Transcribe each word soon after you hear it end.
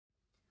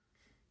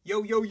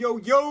Yo, yo, yo,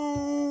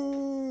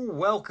 yo!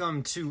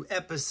 Welcome to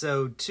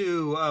episode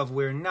 2 of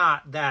We're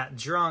Not That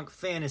Drunk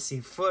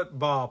Fantasy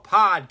Football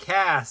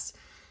Podcast.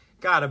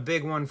 Got a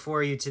big one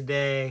for you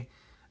today.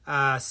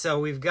 So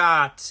we've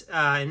got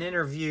an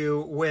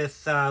interview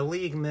with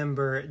league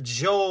member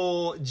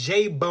Joel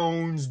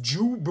J-Bones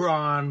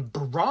Jubron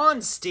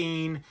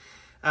Bronstein,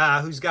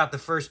 who's got the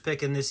first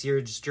pick in this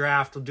year's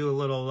draft. We'll do a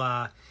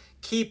little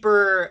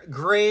keeper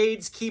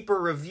grades,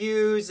 keeper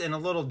reviews, and a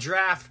little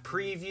draft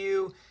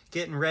preview.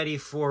 Getting ready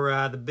for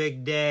the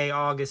big day,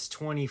 August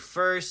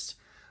 21st.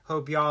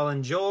 Hope y'all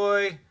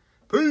enjoy.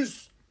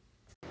 Peace!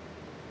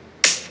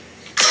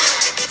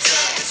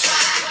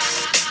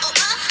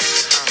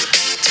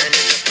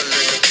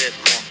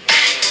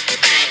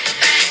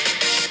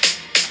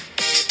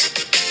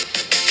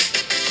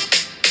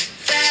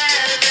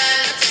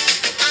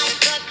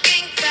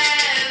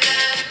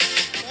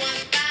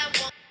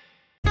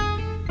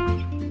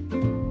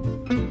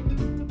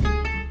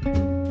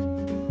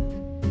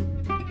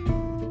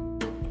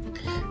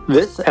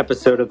 This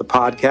episode of the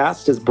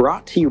podcast is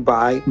brought to you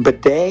by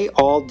Bidet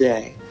All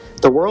Day,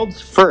 the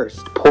world's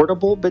first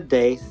portable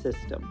bidet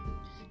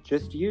system.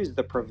 Just use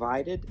the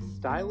provided,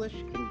 stylish,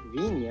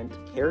 convenient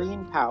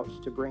carrying pouch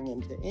to bring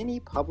into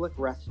any public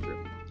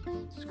restroom.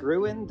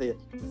 Screw in the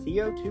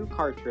CO2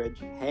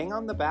 cartridge, hang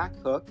on the back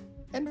hook,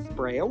 and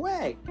spray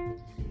away.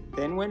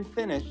 Then when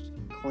finished,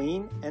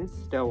 clean and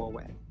stow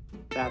away.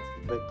 That's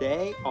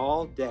Bidet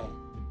All Day.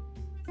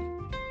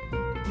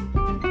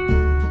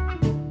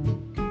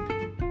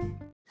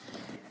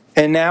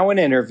 And now an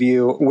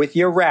interview with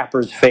your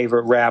rapper's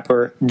favorite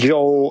rapper,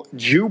 Joel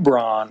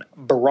Jubron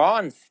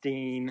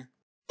Bronstein.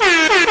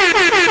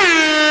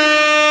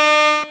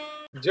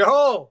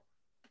 Joel!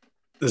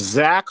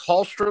 Zach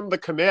Hallstrom, the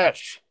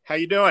commish. How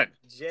you doing?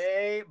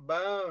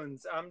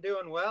 J-Bones. I'm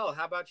doing well.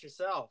 How about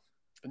yourself?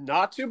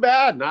 Not too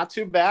bad. Not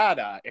too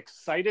bad.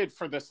 Excited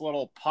for this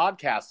little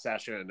podcast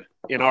session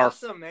in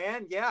Awesome,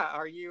 man. Yeah.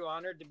 Are you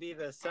honored to be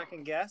the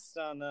second guest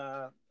on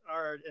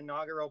our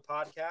inaugural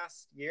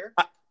podcast year?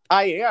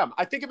 I am.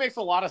 I think it makes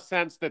a lot of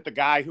sense that the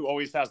guy who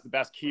always has the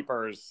best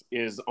keepers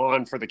is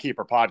on for the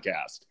Keeper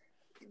podcast.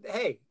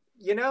 Hey,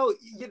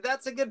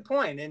 that's a good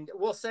point, and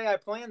we'll say I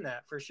planned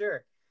that for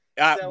sure.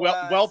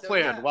 Well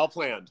planned. Yeah. Well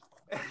planned.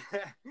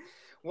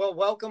 Well,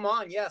 welcome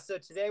on. Yeah, so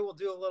today we'll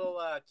do a little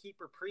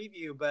keeper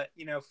preview, but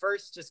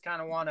first just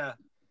kind of want to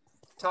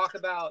talk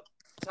about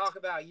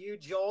you,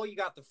 Joel. You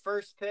got the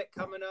first pick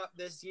coming up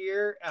this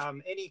year.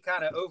 Any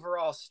kind of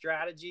overall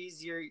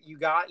strategies you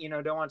got?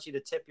 Don't want you to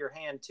tip your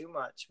hand too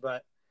much,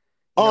 but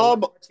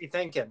what you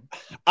thinking?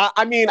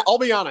 I mean, I'll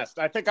be honest.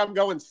 I think I'm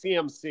going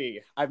CMC.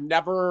 I've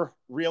never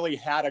really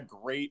had a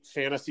great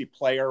fantasy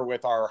player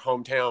with our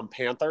hometown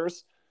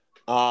Panthers.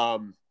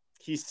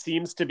 He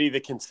seems to be the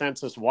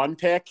consensus one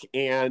pick,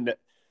 and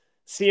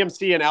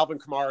CMC and Alvin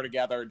Kamara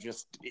together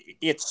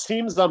it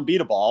seems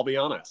unbeatable. I'll be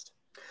honest.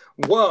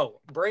 Whoa,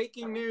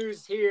 breaking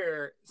news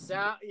here.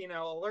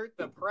 Alert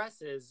the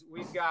presses.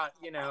 We've got,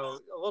 a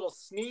little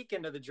sneak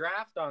into the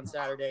draft on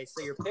Saturday.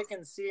 So you're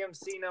picking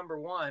CMC number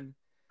 1.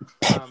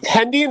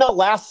 Pending a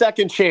last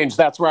second change,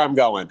 that's where I'm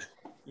going.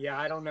 Yeah,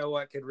 I don't know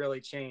what could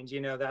really change.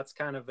 That's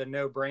kind of a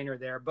no-brainer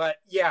there. But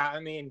yeah, I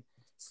mean,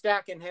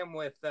 stacking him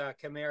with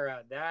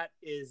Kamara, that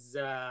is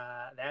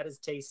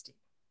tasty.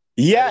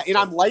 Yeah, and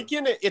I'm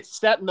liking it. It's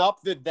setting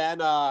up that then,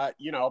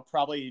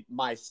 probably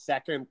my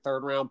second,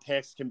 third round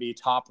picks can be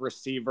top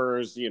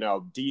receivers.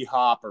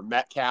 D-Hop or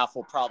Metcalf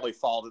will probably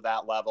fall to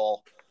that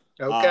level.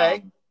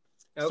 Okay.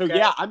 So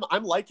yeah,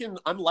 I'm liking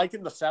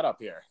the setup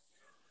here.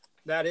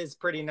 That is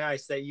pretty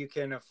nice that you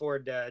can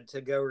afford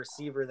to go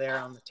receiver there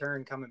on the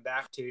turn coming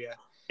back to you.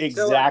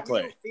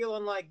 Exactly. So I'm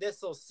feeling like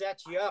this will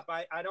set you up.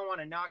 I don't want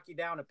to knock you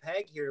down a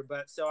peg here,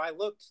 but so I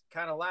looked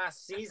kind of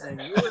last season.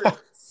 You were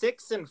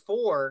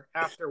 6-4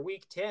 after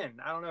week 10.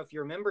 I don't know if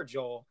you remember,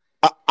 Joel.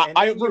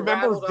 I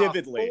remember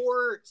vividly.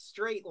 4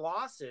 straight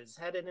losses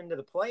headed into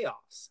the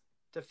playoffs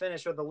to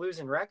finish with a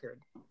losing record.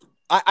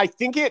 I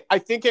think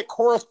it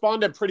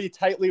corresponded pretty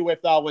tightly with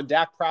when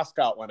Dak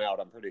Prescott went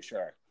out. I'm pretty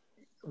sure.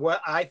 Well,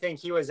 I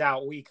think he was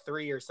out week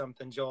 3 or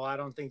something, Joel. I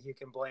don't think you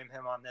can blame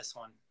him on this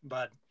one,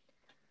 but.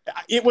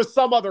 It was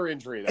some other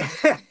injury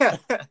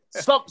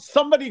though.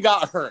 Somebody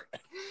got hurt.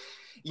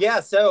 Yeah.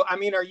 So, I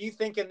mean, are you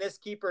thinking this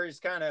keeper is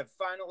kind of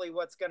finally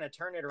what's going to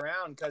turn it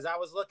around? Because I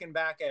was looking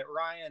back at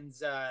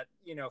Ryan's,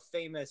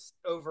 famous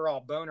overall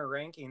boner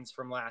rankings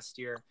from last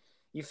year.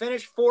 You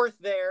finished 4th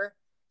there,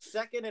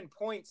 2nd in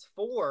points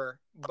 4,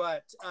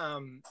 but,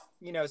 some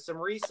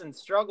recent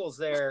struggles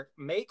there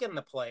making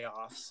the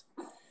playoffs.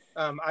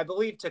 I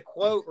believe to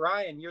quote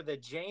Ryan, you're the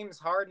James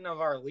Harden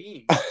of our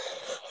league.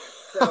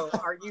 So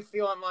are you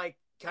feeling like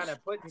kind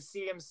of putting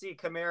CMC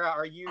Kamara?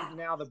 Are you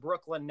now the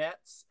Brooklyn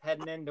Nets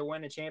heading in to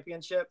win a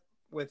championship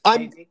with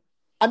KD?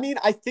 I mean,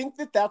 I think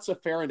that's a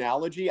fair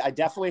analogy. I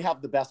definitely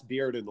have the best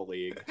beard in the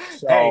league.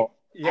 So hey,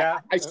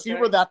 yeah, I see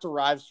where that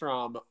derives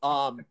from.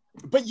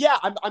 But yeah,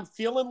 I'm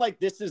feeling like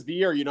this is the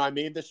year. I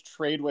made this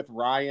trade with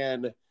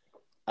Ryan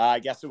I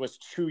guess it was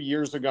 2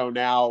 years ago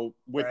now,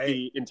 with Right.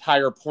 the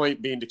entire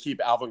point being to keep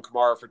Alvin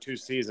Kamara for 2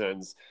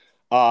 seasons.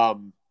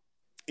 And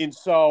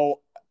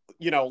so,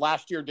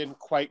 last year didn't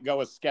quite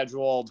go as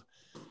scheduled.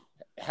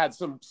 Had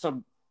some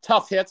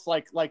tough hits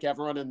like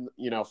everyone in,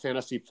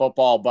 fantasy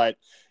football, but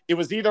it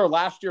was either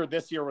last year or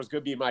this year was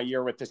going to be my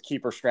year with this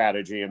keeper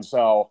strategy. And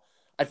so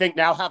I think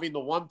now having the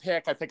 1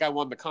 pick, I think I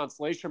won the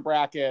consolation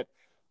bracket.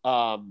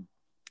 I'm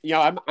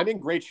in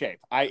great shape.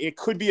 It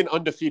could be an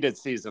undefeated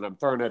season. I'm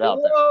throwing it out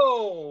there.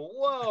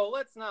 Whoa!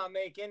 Let's not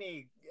make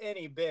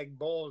any big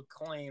bold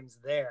claims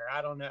there.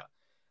 I don't know.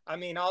 I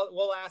mean,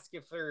 we'll ask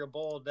you for your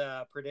bold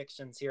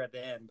predictions here at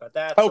the end, but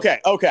that's okay.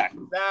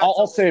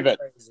 I'll save it.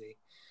 Crazy.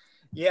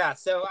 Yeah.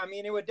 So I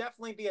mean, it would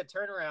definitely be a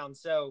turnaround.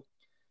 So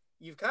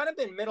you've kind of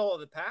been middle of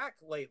the pack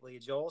lately,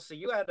 Joel. So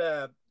you had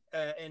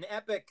an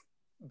epic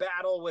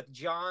battle with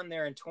John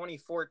there in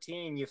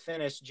 2014. You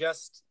finished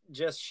just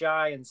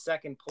shy in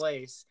second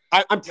place.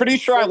 I'm pretty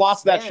sure I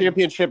lost that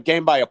championship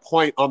game by a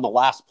point on the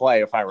last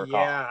play, if I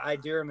recall. Yeah, I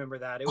do remember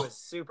that. It was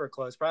super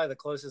close, probably the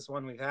closest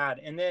one we've had.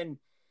 And then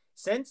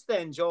since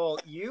then, Joel,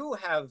 you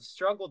have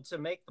struggled to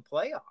make the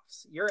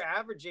playoffs. You're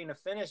averaging a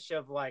finish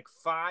of like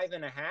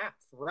 5.5,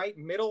 right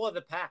middle of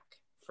the pack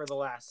for the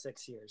last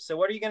 6 years. So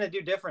what are you going to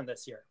do different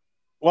this year?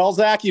 Well,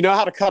 Zach, you know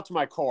how to cut to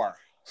my core.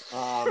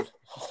 I'll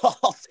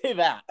say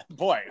that.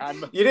 Boy,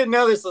 you didn't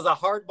know this was a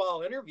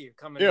hardball interview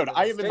coming. Dude,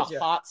 I am in the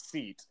hot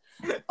seat.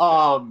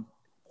 I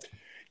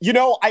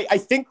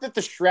think that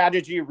the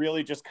strategy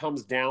really just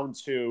comes down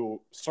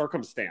to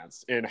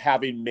circumstance and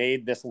having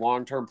made this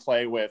long-term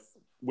play with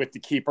the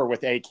keeper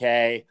with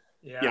AK,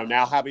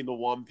 now having the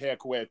 1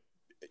 pick with,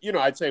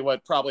 I'd say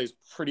what probably is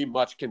pretty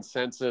much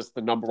consensus,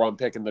 the number 1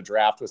 pick in the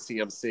draft with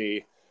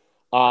CMC.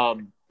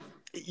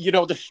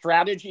 The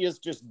strategy is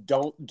just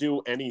don't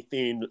do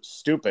anything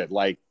stupid,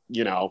 like,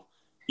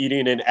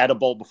 eating an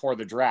edible before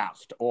the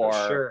draft or,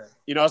 sure.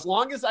 As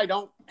long as I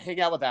don't hang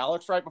out with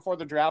Alex right before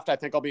the draft, I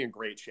think I'll be in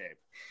great shape.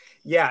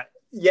 Yeah.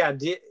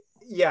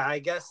 I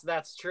guess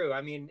that's true.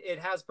 I mean, it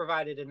has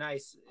provided a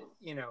nice,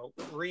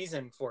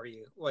 reason for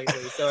you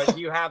lately. So if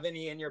you have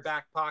any in your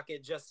back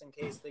pocket, just in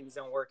case things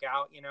don't work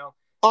out,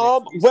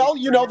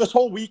 this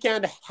whole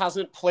weekend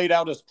hasn't played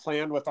out as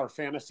planned with our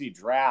fantasy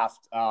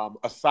draft.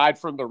 Aside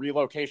from the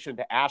relocation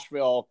to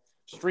Asheville,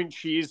 String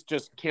Cheese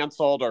just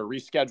canceled or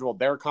rescheduled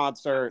their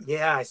concert.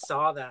 Yeah, I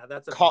saw that.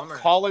 That's a bummer.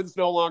 Colin's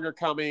no longer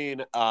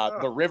coming.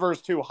 The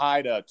river's too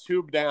high to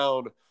tube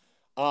down.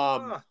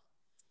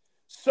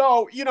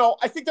 So,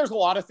 I think there's a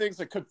lot of things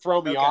that could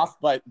throw me off,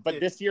 but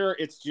this year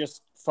it's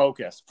just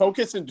focus.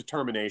 Focus and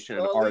determination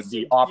are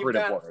the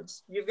operative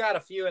words. You've got a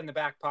few in the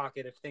back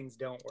pocket if things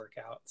don't work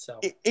out.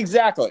 So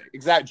Exactly.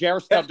 JR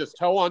stubbed his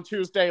toe on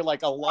Tuesday,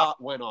 like a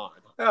lot went on.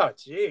 Oh,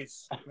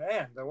 geez,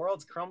 man, the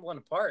world's crumbling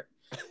apart.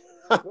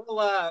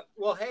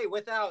 Well, hey,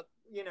 without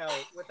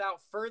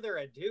further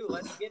ado,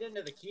 let's get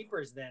into the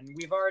keepers then.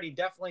 We've already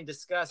definitely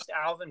discussed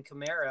Alvin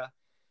Kamara.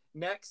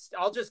 Next,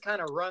 I'll just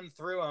kind of run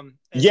through them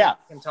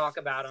and talk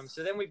about them.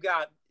 So then we've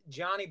got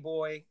Johnny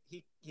Boy.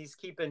 He's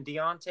keeping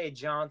Deontay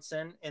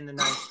Johnson in the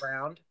 9th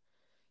round.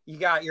 You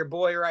got your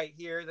boy right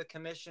here, the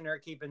commissioner,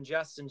 keeping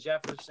Justin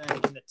Jefferson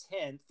in the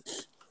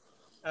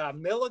 10th.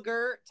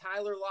 Milliger,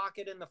 Tyler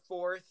Lockett in the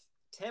 4th.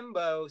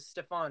 Timbo,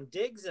 Stephon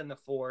Diggs in the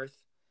 4th.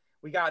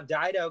 We got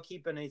Dido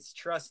keeping his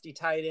trusty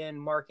tight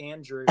end, Mark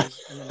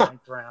Andrews, in the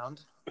 9th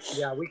round.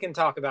 Yeah, we can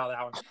talk about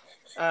that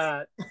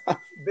one.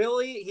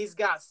 Billy, he's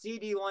got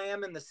CeeDee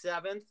Lamb in the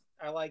 7th.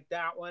 I like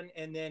that one.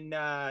 And then,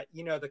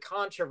 the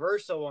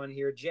controversial one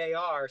here,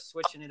 JR,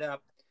 switching it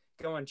up,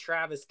 going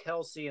Travis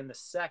Kelce in the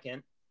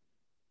 2nd.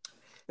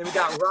 Then we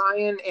got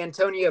Ryan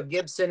Antonio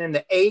Gibson in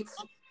the 8th.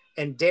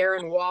 And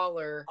Darren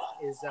Waller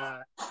is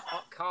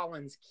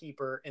Collins'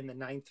 keeper in the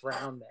 9th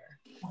round there.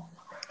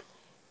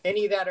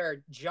 Any that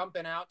are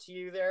jumping out to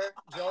you there,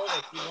 Joel,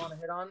 that you want to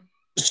hit on?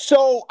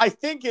 So I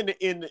think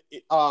in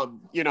a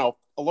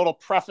little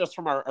preface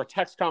from our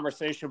text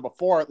conversation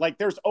before, like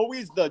there's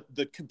always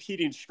the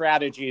competing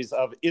strategies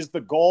of, is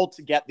the goal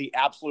to get the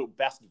absolute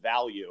best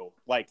value?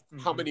 Like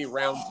how many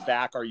rounds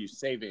back are you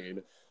saving?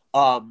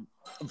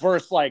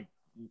 Versus like,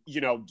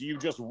 do you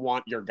just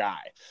want your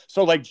guy?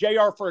 So like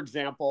JR, for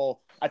example,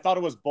 I thought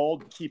it was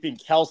bold keeping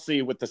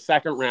Kelce with the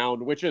 2nd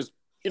round, which is,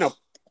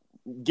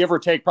 give or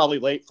take probably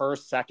late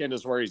 1st, 2nd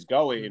is where he's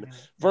going.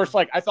 Versus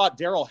like, I thought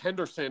Darrell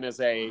Henderson as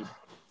a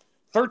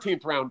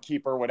 13th round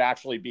keeper would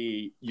actually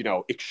be,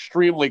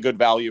 extremely good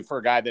value for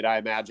a guy that I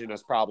imagine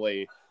is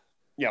probably,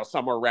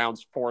 somewhere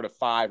rounds 4 to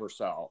 5 or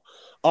so.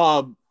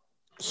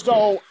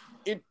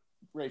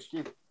 Race,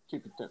 keep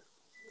it there.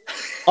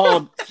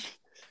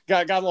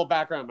 Got a little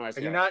background noise.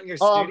 Are you not in your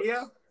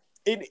studio?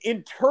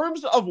 In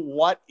terms of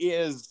what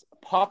is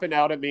popping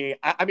out at me,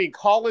 I mean,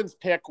 Colin's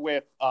pick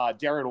with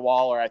Darren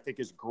Waller, I think,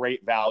 is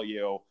great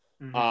value.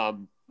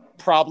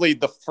 Probably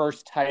the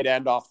first tight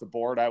end off the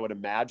board, I would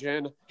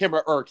imagine, him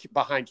or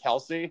behind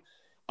Kelce.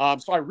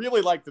 So I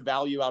really like the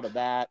value out of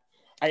that.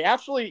 I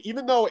actually,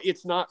 even though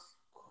it's not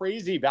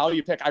crazy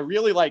value pick, I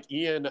really like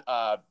Ian,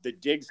 the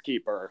Diggs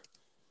keeper.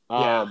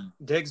 Yeah,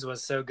 Diggs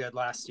was so good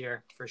last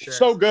year, for sure.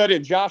 So good,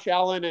 and Josh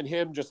Allen and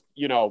him just,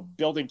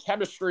 building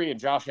chemistry, and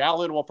Josh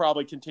Allen will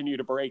probably continue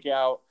to break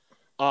out.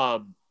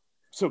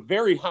 So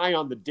very high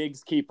on the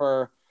Diggs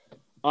keeper.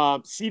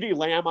 CeeDee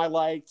Lamb I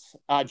liked.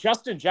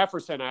 Justin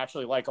Jefferson I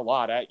actually like a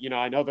lot. I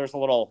know there's a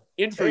little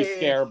injury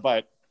scare,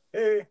 but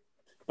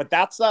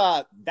that's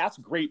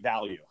great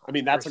value. I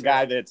mean, that's a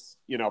guy that's,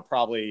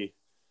 probably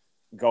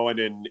going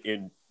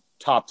in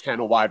top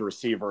 10 wide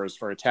receivers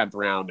for a 10th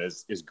round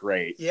is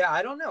great. Yeah,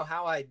 I don't know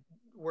how I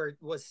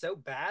was so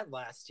bad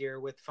last year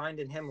with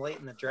finding him late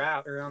in the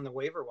draft or on the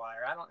waiver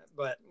wire.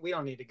 But we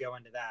don't need to go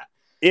into that.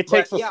 It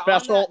takes a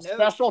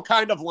special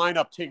kind of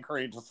lineup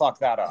tinkering to fuck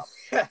that up.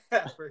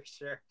 For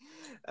sure.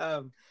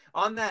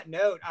 On that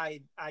note,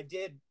 I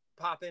did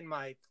pop in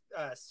my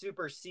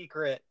super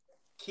secret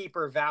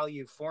keeper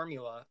value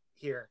formula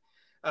here,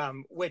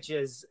 which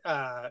is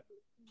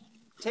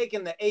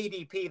taking the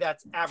ADP,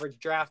 that's average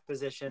draft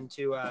position,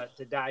 to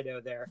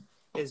Dido there,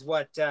 is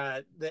what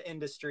the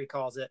industry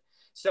calls it.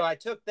 So I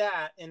took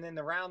that, and then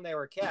the round they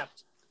were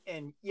kept,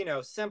 and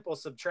simple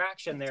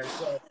subtraction there.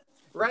 So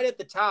right at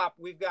the top,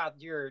 we've got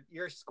your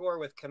score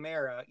with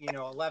Kamara,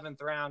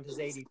 11th round, his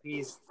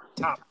ADP's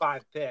top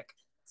 5 pick.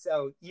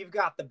 So you've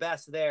got the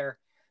best there.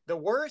 The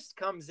worst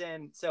comes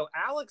in. So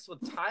Alex with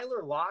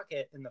Tyler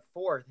Lockett in the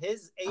 4th,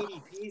 his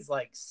ADP's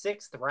like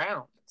 6th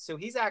round. So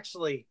he's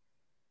actually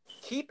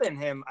keeping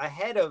him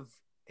ahead of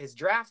his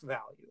draft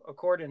value,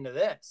 according to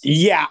this.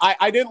 Yeah,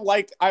 I didn't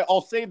like,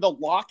 I'll say the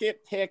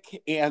Lockett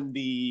pick and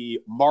the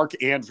Mark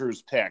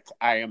Andrews pick,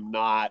 I am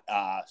not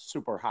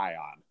super high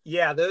on.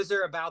 Yeah, those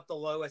are about the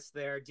lowest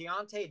there.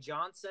 Deontay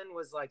Johnson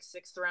was like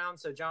 6th round,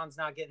 so John's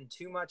not getting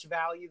too much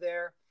value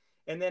there.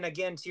 And then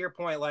again, to your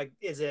point, like,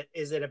 is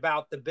it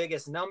about the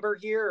biggest number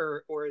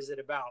here, or is it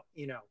about,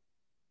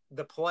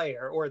 the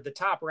player? Or the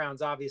top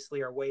rounds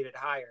obviously are weighted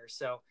higher.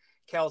 So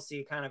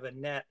Kelsey kind of a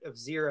net of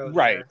 0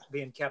 there,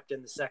 being kept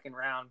in the 2nd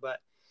round. But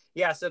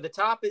yeah, so the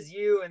top is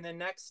you, and then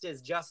next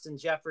is Justin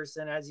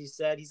Jefferson. As you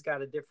said, he's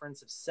got a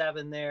difference of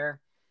 7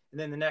 there. And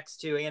then the next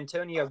 2,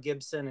 Antonio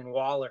Gibson and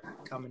Waller,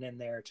 coming in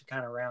there to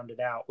kind of round it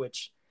out,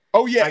 which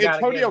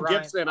Antonio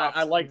Gibson,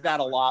 I like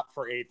that a lot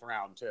for 8th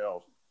round too.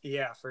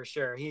 Yeah, for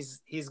sure. He's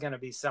going to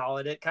be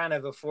solid. It kind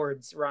of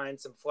affords Ryan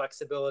some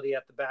flexibility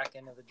at the back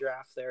end of the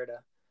draft there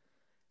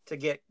to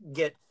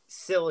get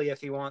silly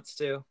if he wants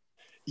to.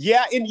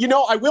 Yeah, and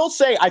I will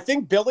say, I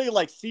think Billy,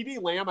 like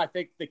CeeDee Lamb, I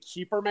think the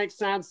keeper makes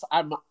sense.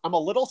 I'm a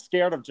little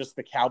scared of just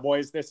the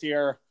Cowboys this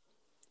year.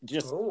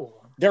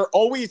 They're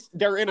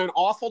in an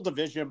awful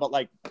division, but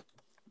like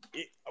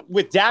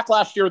with Dak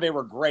last year, they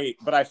were great.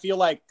 But I feel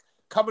like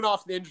coming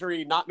off the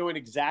injury, not knowing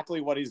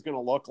exactly what he's going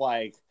to look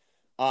like.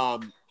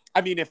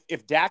 I mean,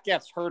 if Dak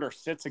gets hurt or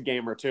sits a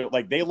game or two,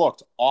 like they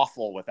looked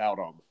awful without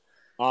him.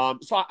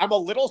 So I'm a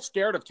little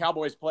scared of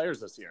Cowboys players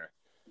this year.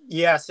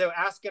 Yeah, so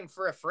asking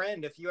for a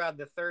friend, if you had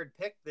the 3rd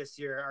pick this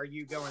year, are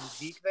you going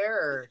Zeke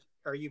there,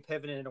 or are you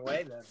pivoting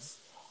away then?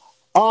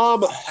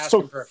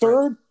 So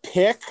 3rd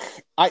pick,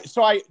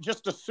 I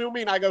just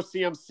assuming I go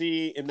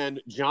CMC, and then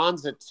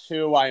John's at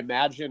 2, I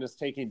imagine is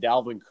taking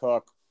Dalvin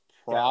Cook.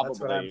 Probably. Yeah, that's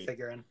what I'm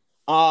figuring.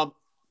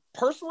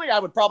 Personally, I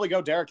would probably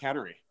go Derrick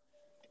Henry.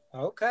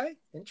 Okay,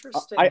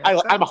 interesting.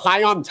 I'm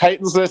high on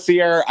Titans this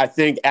year. I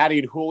think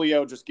adding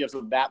Julio just gives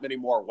them that many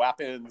more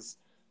weapons.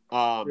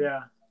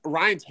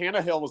 Ryan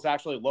Tannehill was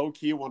actually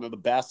low-key one of the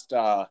best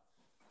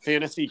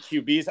fantasy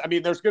QBs. I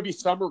mean, there's going to be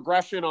some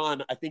regression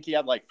on, I think he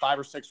had like 5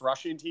 or 6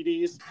 rushing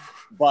TDs,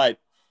 but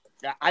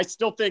I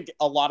still think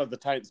a lot of the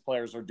Titans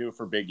players are due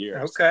for big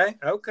years.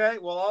 Okay.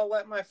 Well, I'll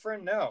let my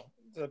friend know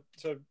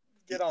to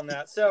get on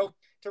that. So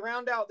to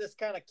round out this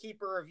kind of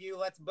keeper review,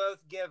 let's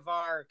both give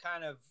our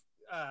kind of,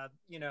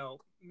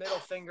 middle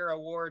finger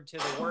award to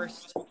the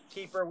worst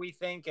keeper we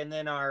think, and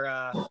then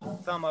our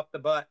thumb up the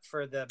butt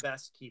for the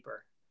best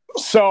keeper.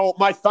 So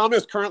my thumb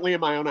is currently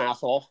in my own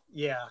asshole.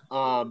 Yeah.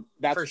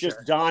 That's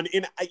just done.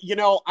 And,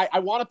 I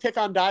want to pick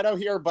on Dido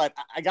here, but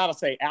I got to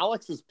say,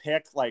 Alex's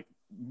pick, like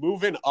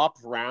moving up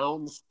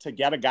rounds to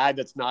get a guy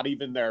that's not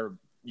even their,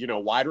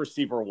 wide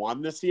receiver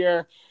 1 this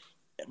year,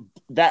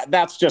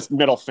 that's just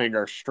middle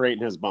finger straight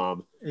in his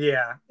bum.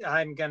 Yeah.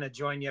 I'm going to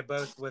join you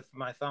both with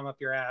my thumb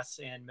up your ass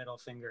and middle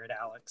finger at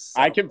Alex.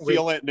 So I can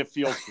feel it, and it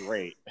feels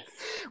great.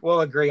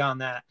 We'll agree on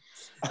that.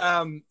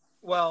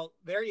 Well,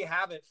 there you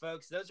have it,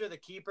 folks. Those are the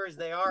keepers.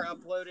 They are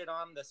uploaded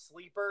on the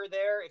Sleeper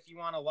there. If you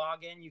want to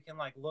log in, you can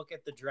look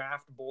at the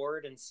draft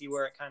board and see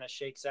where it kind of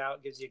shakes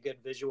out. Gives you a good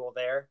visual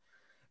there.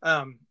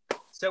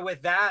 So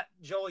with that,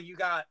 Joel, you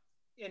got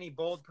any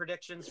bold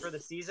predictions for the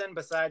season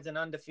besides an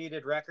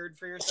undefeated record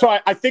for yourself? So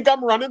I think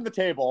I'm running the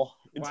table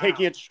and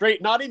taking it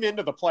straight, not even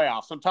into the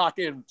playoffs. I'm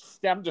talking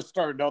stem to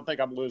stern. Don't think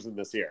I'm losing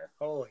this year.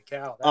 Holy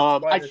cow.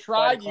 I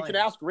tried, you can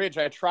ask Ridge,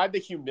 I tried the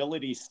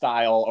humility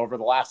style over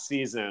the last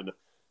season.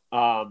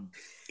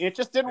 It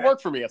just didn't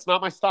work for me. It's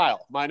not my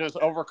style. Mine is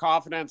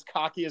overconfidence,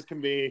 cocky as can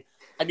be.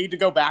 I need to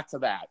go back to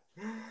that.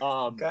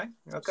 Okay.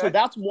 So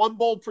that's one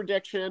bold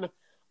prediction.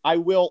 I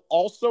will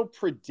also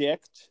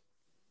predict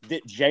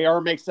that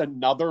JR makes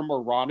another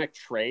moronic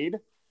trade.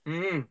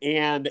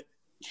 And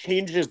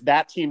changes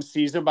that team's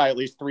season by at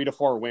least 3 to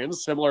 4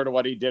 wins, similar to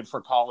what he did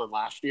for Colin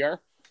last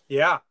year.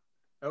 Yeah.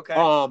 Okay.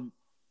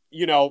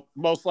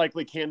 Most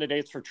likely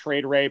candidates for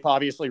trade rape.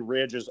 Obviously,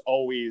 Ridge is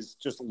always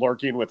just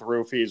lurking with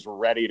roofies,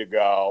 ready to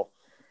go.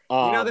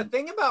 The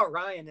thing about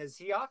Ryan is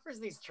he offers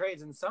these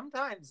trades, and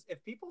sometimes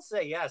if people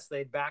say yes,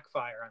 they'd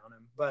backfire on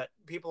him. But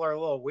people are a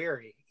little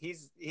weary.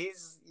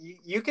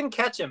 You can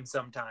catch him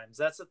sometimes.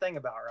 That's the thing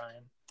about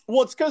Ryan.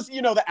 Well, it's because,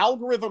 the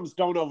algorithms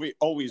don't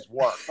always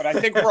work. But I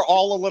think we're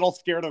all a little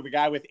scared of the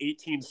guy with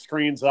 18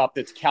 screens up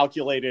that's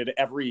calculated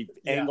every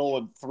angle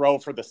and throw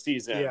for the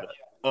season. Yeah.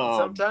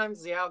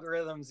 Sometimes the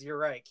algorithms, you're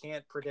right,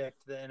 can't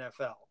predict the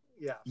NFL.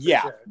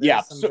 Yeah. Sure.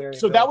 Yeah.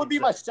 So that would be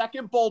my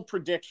second bold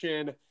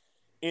prediction.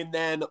 And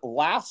then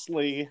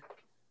lastly,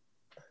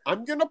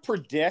 I'm going to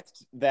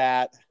predict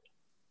that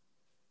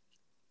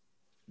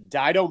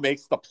Dido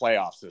makes the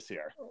playoffs this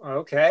year.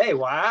 Okay.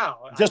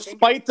 Wow.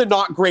 Despite the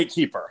not great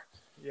keeper.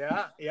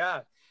 Yeah.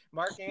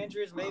 Mark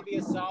Andrews may be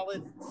a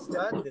solid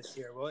stud this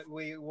year.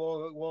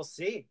 We'll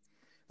see.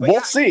 But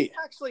we'll see. He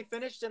actually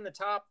finished in the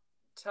top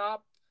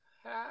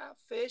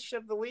half-ish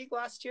of the league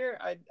last year.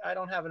 I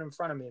don't have it in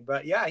front of me,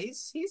 but yeah,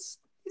 he's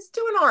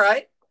doing all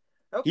right.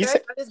 Okay,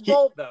 it's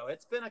bold though.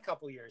 It's been a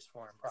couple years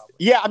for him, probably.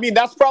 Yeah, I mean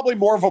that's probably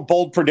more of a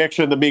bold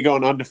prediction than me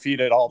going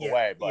undefeated all the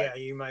way. But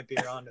yeah, you might be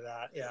onto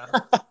that. Yeah.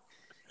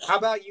 How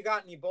about you?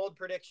 Got any bold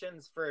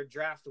predictions for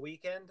draft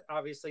weekend?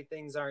 Obviously,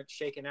 things aren't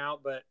shaken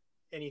out, but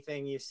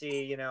anything you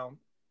see,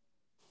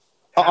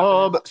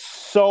 happening?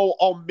 So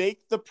I'll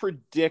make the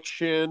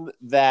prediction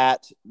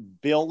that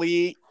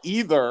Billy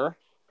either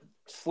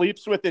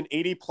sleeps with an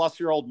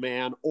 80-plus-year-old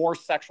man or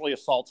sexually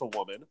assaults a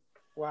woman.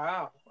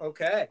 Wow.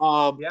 Okay.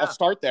 I'll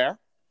start there.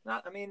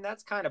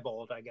 That's kind of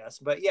bold, I guess.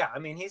 But yeah,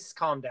 he's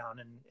calmed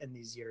down in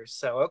these years.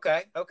 So,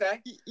 okay.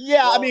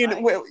 Yeah,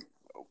 well,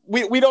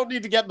 we don't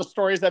need to get in the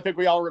stories. I think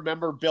we all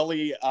remember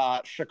Billy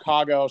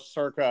Chicago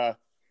circa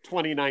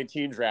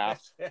 2019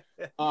 draft.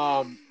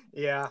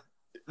 Yeah.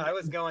 I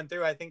was going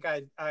through, I think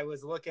I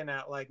was looking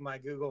at like my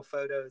Google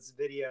Photos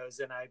videos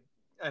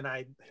and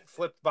I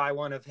flipped by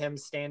one of him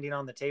standing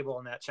on the table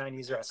in that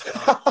Chinese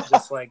restaurant,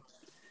 just like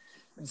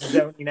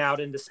zoning out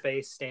into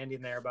space,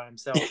 standing there by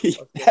himself.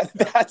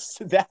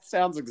 That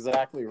sounds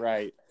exactly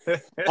right.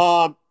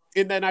 And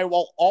then I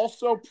will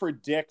also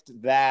predict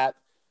that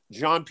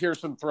John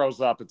Pearson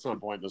throws up at some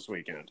point this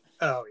weekend.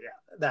 Oh yeah,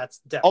 that's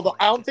definitely. Although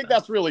I don't think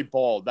that's really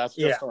bold. That's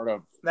just sort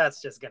of. That's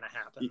just gonna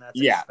happen.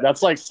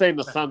 That's like saying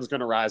the sun's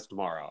gonna rise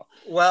tomorrow.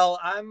 Well,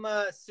 I'm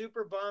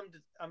super bummed.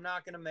 I'm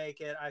not gonna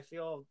make it. I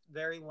feel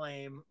very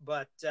lame,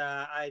 but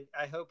I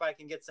hope I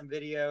can get some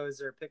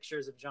videos or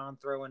pictures of John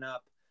throwing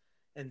up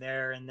in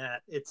there, and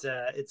that it's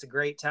a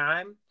great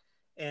time.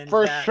 And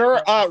for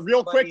sure.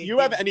 Real quick, you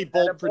have any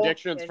bold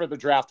predictions for the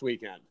draft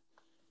weekend?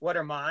 What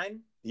are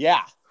mine?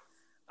 Yeah.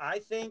 I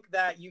think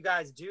that you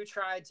guys do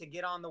try to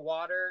get on the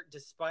water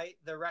despite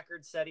the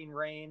record-setting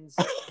rains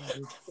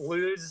and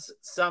lose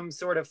some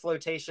sort of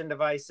flotation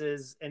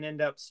devices and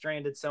end up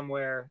stranded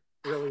somewhere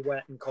really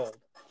wet and cold.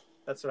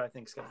 That's what I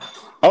think is going to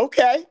happen.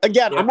 Okay.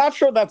 Again, I'm not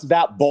sure that's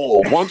that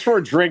bold. Once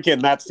we're drinking,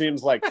 that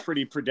seems like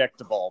pretty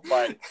predictable.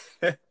 But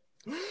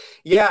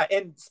yeah,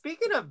 and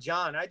speaking of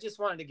John, I just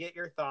wanted to get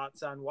your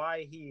thoughts on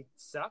why he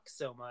sucks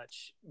so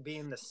much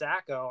being the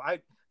Sacco.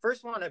 I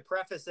first want to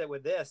preface it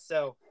with this.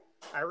 So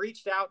I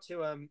reached out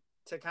to him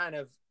to kind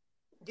of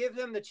give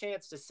him the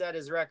chance to set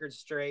his record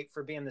straight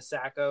for being the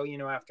Sacco,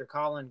 after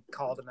Colin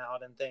called him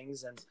out and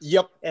things. And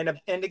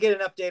and to get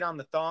an update on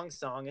the Thong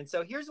Song. And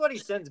so here's what he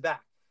sends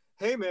back.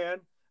 Hey,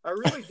 man, I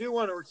really do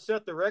want to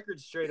set the record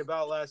straight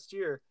about last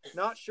year.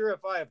 Not sure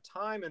if I have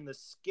time in the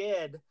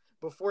sked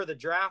before the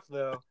draft,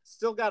 though.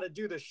 Still got to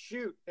do the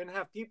shoot and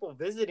have people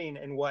visiting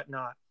and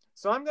whatnot.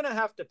 So I'm going to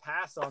have to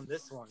pass on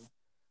this one.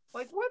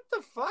 Like, what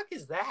the fuck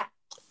is that?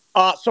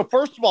 So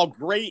first of all,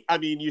 great. I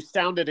mean, you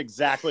sounded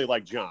exactly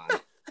like John.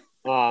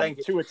 Thank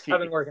you. To a T.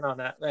 I've been working on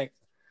that. Thanks.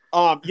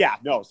 Yeah,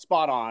 no,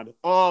 spot on.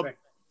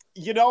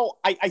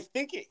 I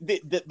think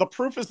the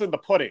proof is in the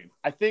pudding.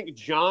 I think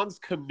John's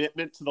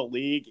commitment to the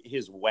league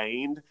has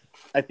waned.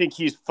 I think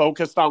he's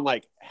focused on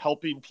like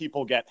helping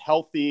people get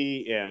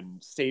healthy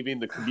and saving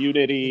the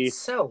community. It's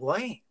so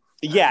lame.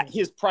 Yeah,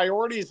 his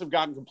priorities have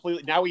gotten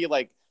completely. Now he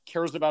like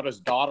cares about his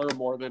daughter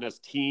more than his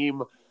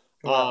team.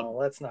 Well,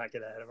 let's not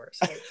get ahead of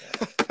ourselves.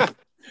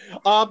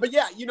 But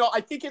yeah,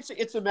 I think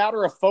it's a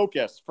matter of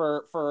focus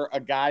for a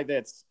guy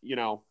that's,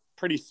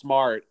 pretty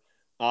smart.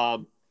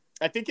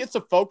 I think it's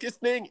a focus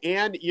thing.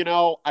 And,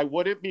 I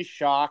wouldn't be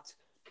shocked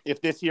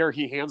if this year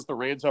he hands the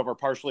reins over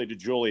partially to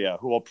Julia,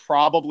 who will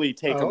probably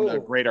take him to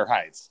greater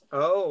heights.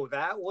 Oh,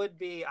 I would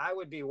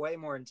be way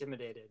more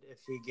intimidated if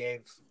he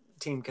gave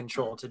team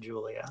control to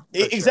Julia.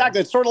 Exactly.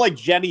 Sure. It's sort of like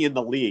Jenny in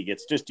the league.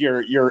 It's just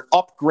you're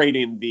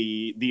upgrading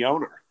the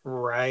owner.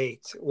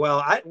 Right.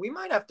 Well, we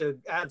might have to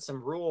add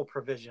some rule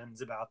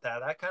provisions about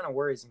that. That kind of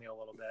worries me a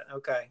little bit.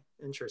 Okay.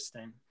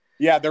 Interesting.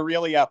 Yeah, they're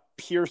really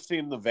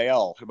piercing the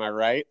veil. Am I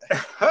right?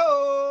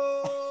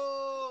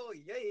 Oh,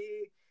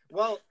 yay. Well,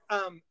 Well,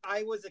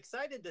 I was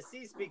excited to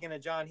see, speaking of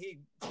John, he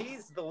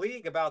teased the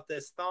league about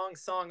this Thong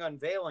Song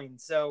unveiling.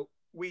 So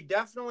we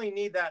definitely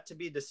need that to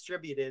be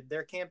distributed.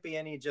 There can't be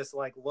any just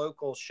like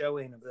local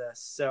showing of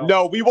this. So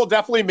no, we will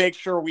definitely make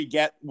sure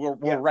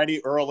we're ready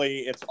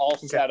early. It's all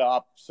set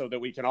up so that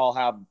we can all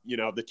have,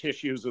 the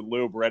tissues and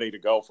lube ready to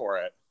go for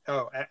it.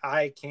 Oh,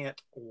 I can't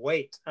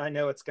wait. I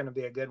know it's going to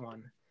be a good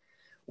one.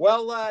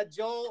 Well,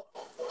 Joel,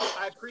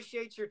 I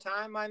appreciate your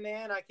time, my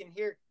man. I can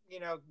hear,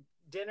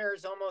 dinner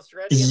is almost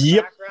ready in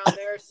the background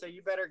there, so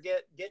you better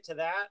get to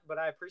that. But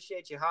I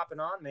appreciate you hopping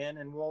on, man,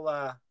 and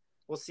we'll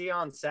see you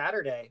on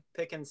Saturday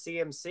picking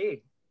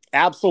CMC.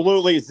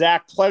 Absolutely,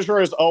 Zach. Pleasure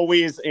as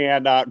always,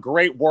 and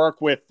great work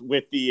with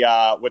the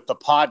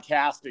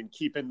podcast and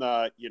keeping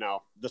the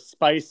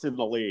spice in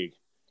the league.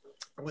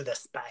 With a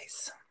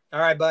spice.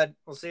 All right, bud.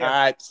 We'll see you. All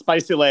right,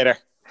 spice you later.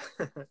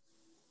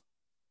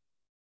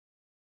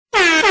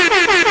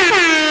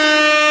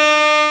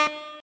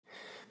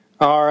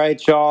 All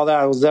right, y'all.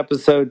 That was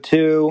episode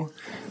 2.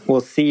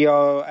 We'll see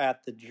y'all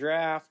at the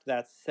draft.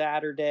 That's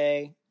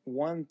Saturday,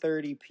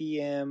 1:30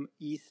 p.m.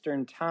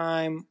 Eastern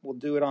time. We'll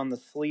do it on the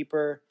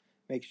Sleeper.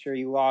 Make sure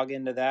you log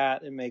into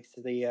that. It makes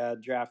the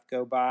draft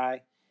go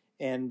by.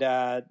 And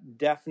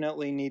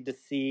definitely need to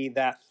see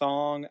that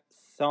Thong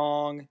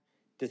Song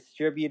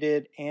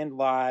distributed and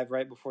live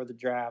right before the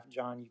draft.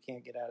 John, you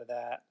can't get out of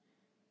that.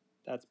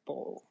 That's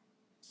bull.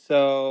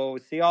 So,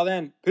 see y'all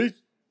then. Peace.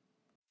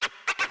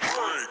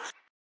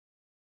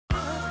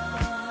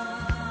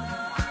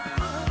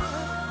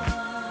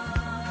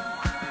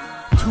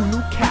 Two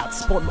new cats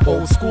sporting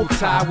old school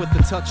tie with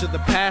the touch of the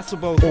past. We're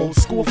both old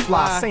school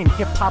fly. Saying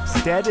hip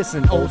hop's dead is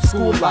an old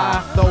school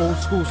lie. The old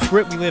school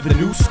script we live the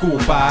new school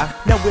by.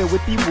 Now where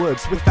would be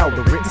words without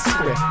a written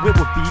script? Where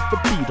would be the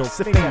Beatles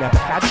if they never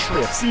had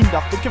trips? See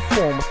nothing can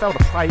form without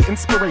a prior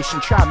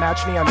inspiration. Try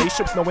imagining our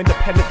nation with no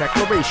independent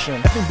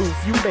declaration. Every move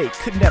you make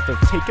could never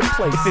have taken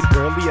place if an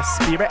earlier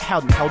spirit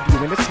hadn't held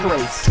you in its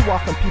grace. Too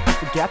often people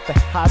forget the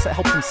highs that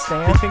help them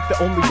stand. They think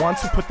they're only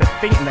ones who put their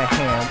fate in their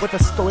hand. With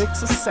a stoic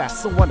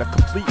success or one a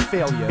complete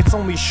failure. It's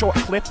only a short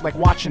clip like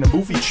watching a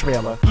movie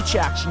trailer. Each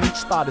action,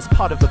 each thought is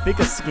part of a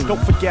bigger scheme.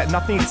 Don't forget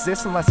nothing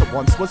exists unless it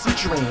once was a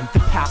dream. The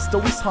past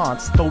always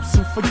haunts those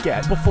who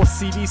forget. Before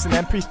CDs and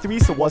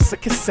MP3s there was a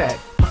cassette.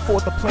 Before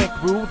the plant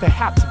grew there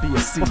had to be a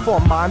seed. Before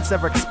minds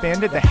ever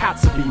expanded there had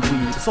to be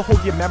weed. So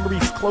hold your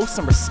memories close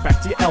and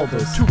respect your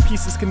elders. Two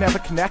pieces can never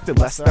connect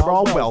unless they're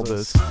all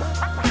welders. Two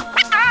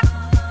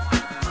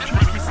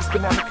pieces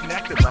can never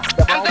connect unless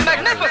they're all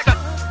welders.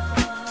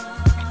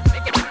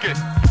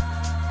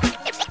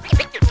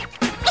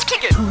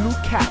 Two new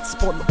cats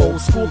sporting old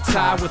school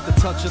tie with the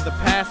touch of the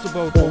past. We're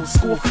both old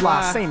school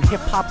fly. Saying hip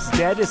hop's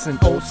dead is an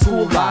old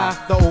school lie.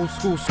 The old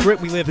school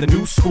script we live the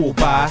new school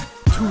by.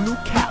 Two new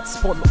cats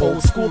sporting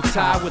old school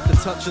tie with the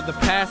touch of the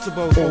past. We're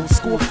both old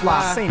school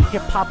fly. Saying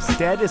hip hop's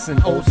dead is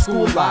an old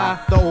school lie.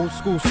 The old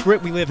school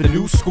script we live the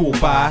new school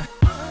by.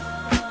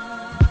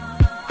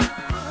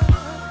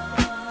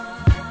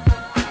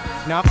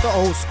 Now if the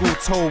old school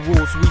told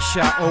rules we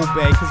shall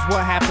obey, cause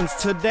what happens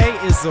today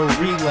is a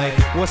relay.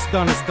 What's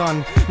done is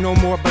done, no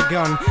more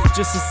begun.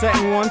 Just a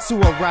setting one to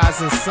a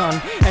rising sun.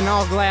 And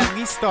I'll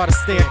gladly start a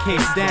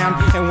staircase down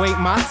and wait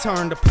my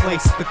turn to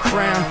place the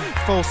crown.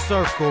 Full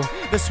circle,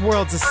 this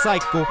world's a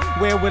cycle.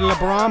 Where would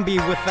LeBron be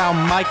without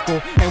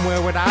Michael? And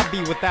where would I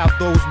be without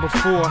those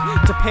before?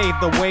 To pave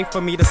the way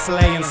for me to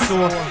slay and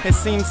soar. It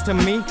seems to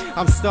me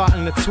I'm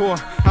starting to tour.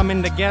 I'm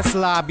in the guest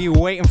lobby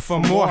waiting for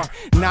more.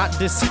 Not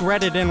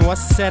discrediting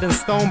what's set in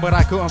stone, but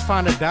I couldn't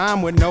find a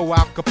dime with no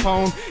Al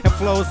Capone. And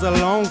flows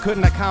alone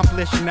couldn't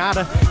accomplish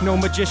nada. No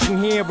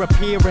magician here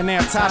appearing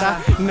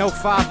airtight. No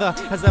father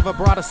has ever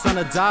brought a son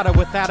or daughter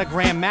without a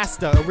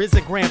grandmaster or is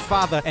a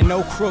grandfather. And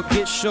no crook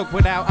gets shook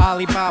without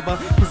Alibaba,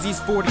 cause these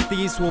 40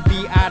 thieves will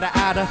be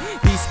eye-to-eye.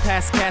 These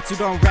past cats who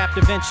don't rap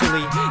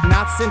eventually,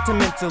 not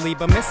sentimentally,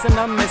 but missing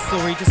a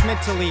mystery, just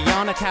mentally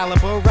on a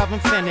caliber of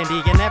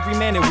infinity. And every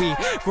minute we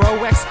grow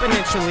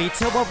exponentially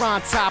till we're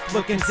on top,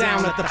 looking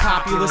down at the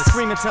populace,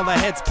 screaming till our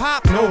heads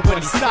pop.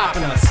 Nobody's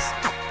stopping us.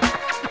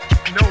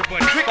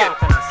 Nobody's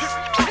stopping us.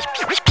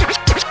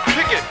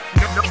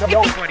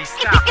 Nobody's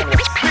stopping us.